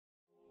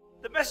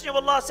The Messenger of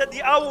Allah said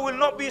the hour will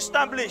not be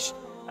established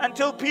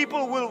until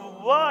people will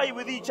vie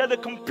with each other,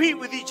 compete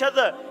with each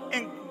other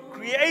in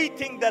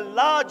creating the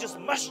largest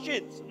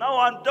masjids. Now,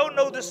 I don't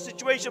know the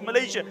situation in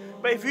Malaysia,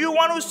 but if you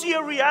want to see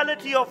a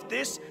reality of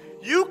this,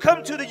 you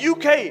come to the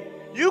UK,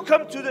 you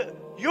come to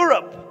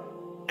Europe.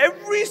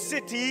 Every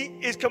city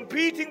is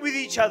competing with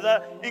each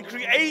other in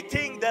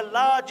creating the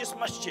largest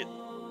masjid.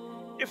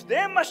 If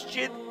their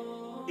masjid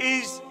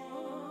is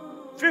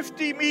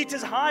 50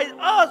 meters high,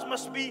 ours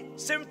must be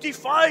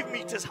 75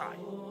 meters high.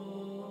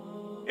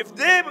 If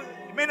their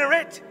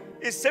minaret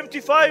is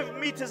 75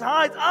 meters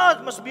high,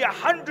 ours must be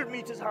 100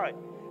 meters high.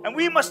 And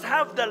we must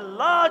have the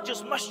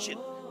largest masjid.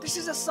 This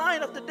is a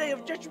sign of the Day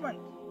of Judgment.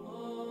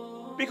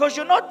 Because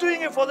you're not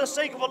doing it for the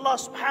sake of Allah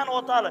subhanahu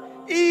wa ta'ala.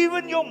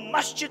 Even your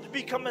masjid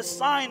become a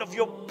sign of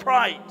your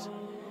pride.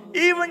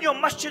 Even your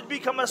masjid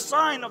become a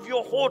sign of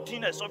your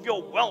haughtiness, of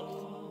your wealth.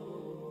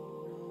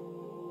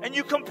 And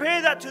you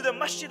compare that to the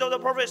masjid of the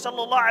Prophet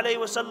shallallahu, alaihi,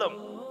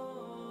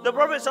 wasallam. The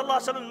Prophet shallallahu,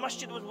 alaihi wasallam's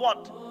masjid was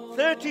what?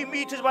 30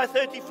 meters by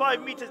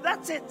 35 meters.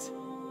 That's it.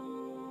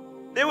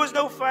 There was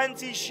no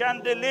fancy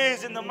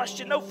chandeliers in the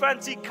masjid, no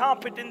fancy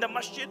carpet in the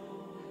masjid.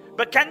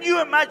 But can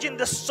you imagine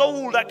the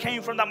soul that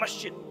came from that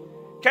masjid?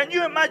 Can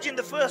you imagine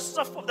the first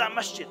saf of that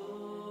masjid?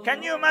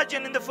 Can you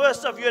imagine in the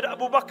first saf you had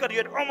Abu Bakr, you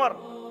had Umar,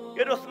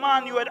 you had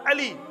Uthman, you had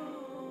Ali,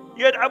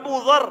 you had Abu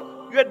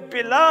Dhar, you had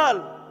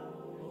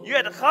Bilal, you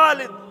had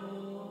Khalid,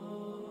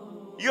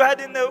 you had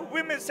in the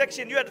women's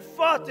section, you had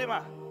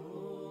Fatima,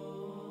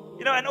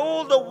 you know, and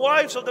all the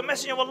wives of the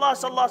Messenger of Allah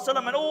sallallahu alaihi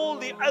wasallam and all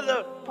the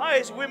other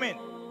pious women,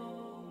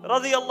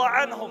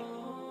 radiyallahu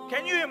anhum.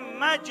 Can you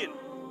imagine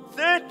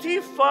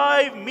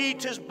 35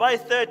 meters by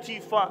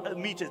 35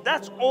 meters?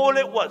 That's all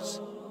it was.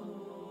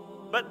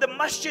 But the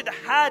masjid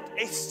had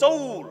a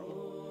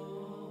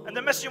soul. And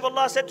the Messenger of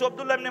Allah said to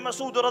Abdullah ibn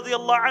Mas'ud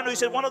radiyallahu anhu, he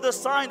said, one of the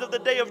signs of the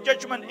Day of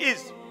Judgment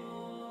is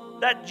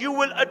that you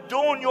will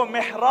adorn your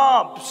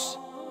mihrabs,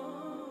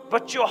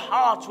 but your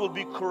hearts will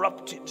be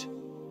corrupted.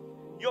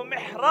 Your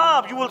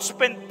mihrab, you will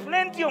spend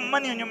plenty of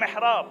money on your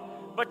mihrab,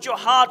 but your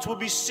hearts will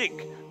be sick.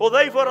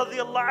 Hudayfa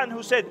radiyallahu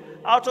anhu said,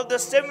 out of the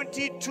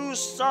 72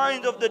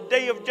 signs of the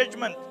Day of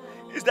Judgment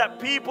is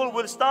that people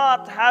will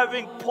start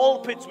having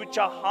pulpits which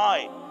are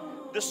high.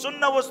 The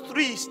sunnah was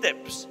 3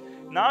 steps.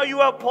 Now you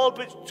have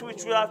pulpits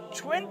which will have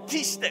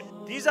 20 steps.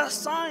 These are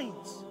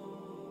signs.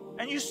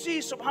 And you see,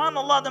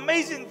 subhanAllah, the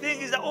amazing thing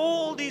is that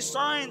all these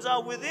signs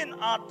are within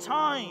our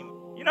time.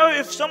 You know,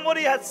 if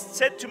somebody had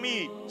said to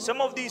me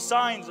some of these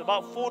signs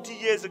about 40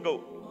 years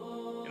ago,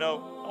 you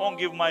know, I won't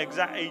give my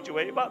exact age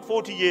away, about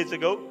 40 years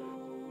ago,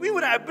 we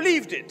wouldn't have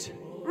believed it.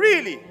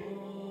 Really.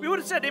 We would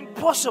have said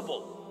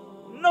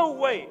impossible. No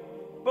way.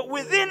 But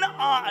within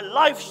our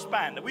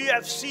lifespan, we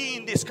have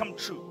seen this come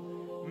true.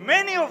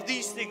 Many of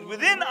these things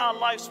within our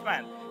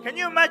lifespan. Can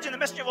you imagine the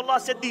Messenger of Allah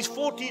said these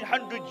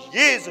 1400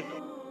 years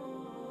ago?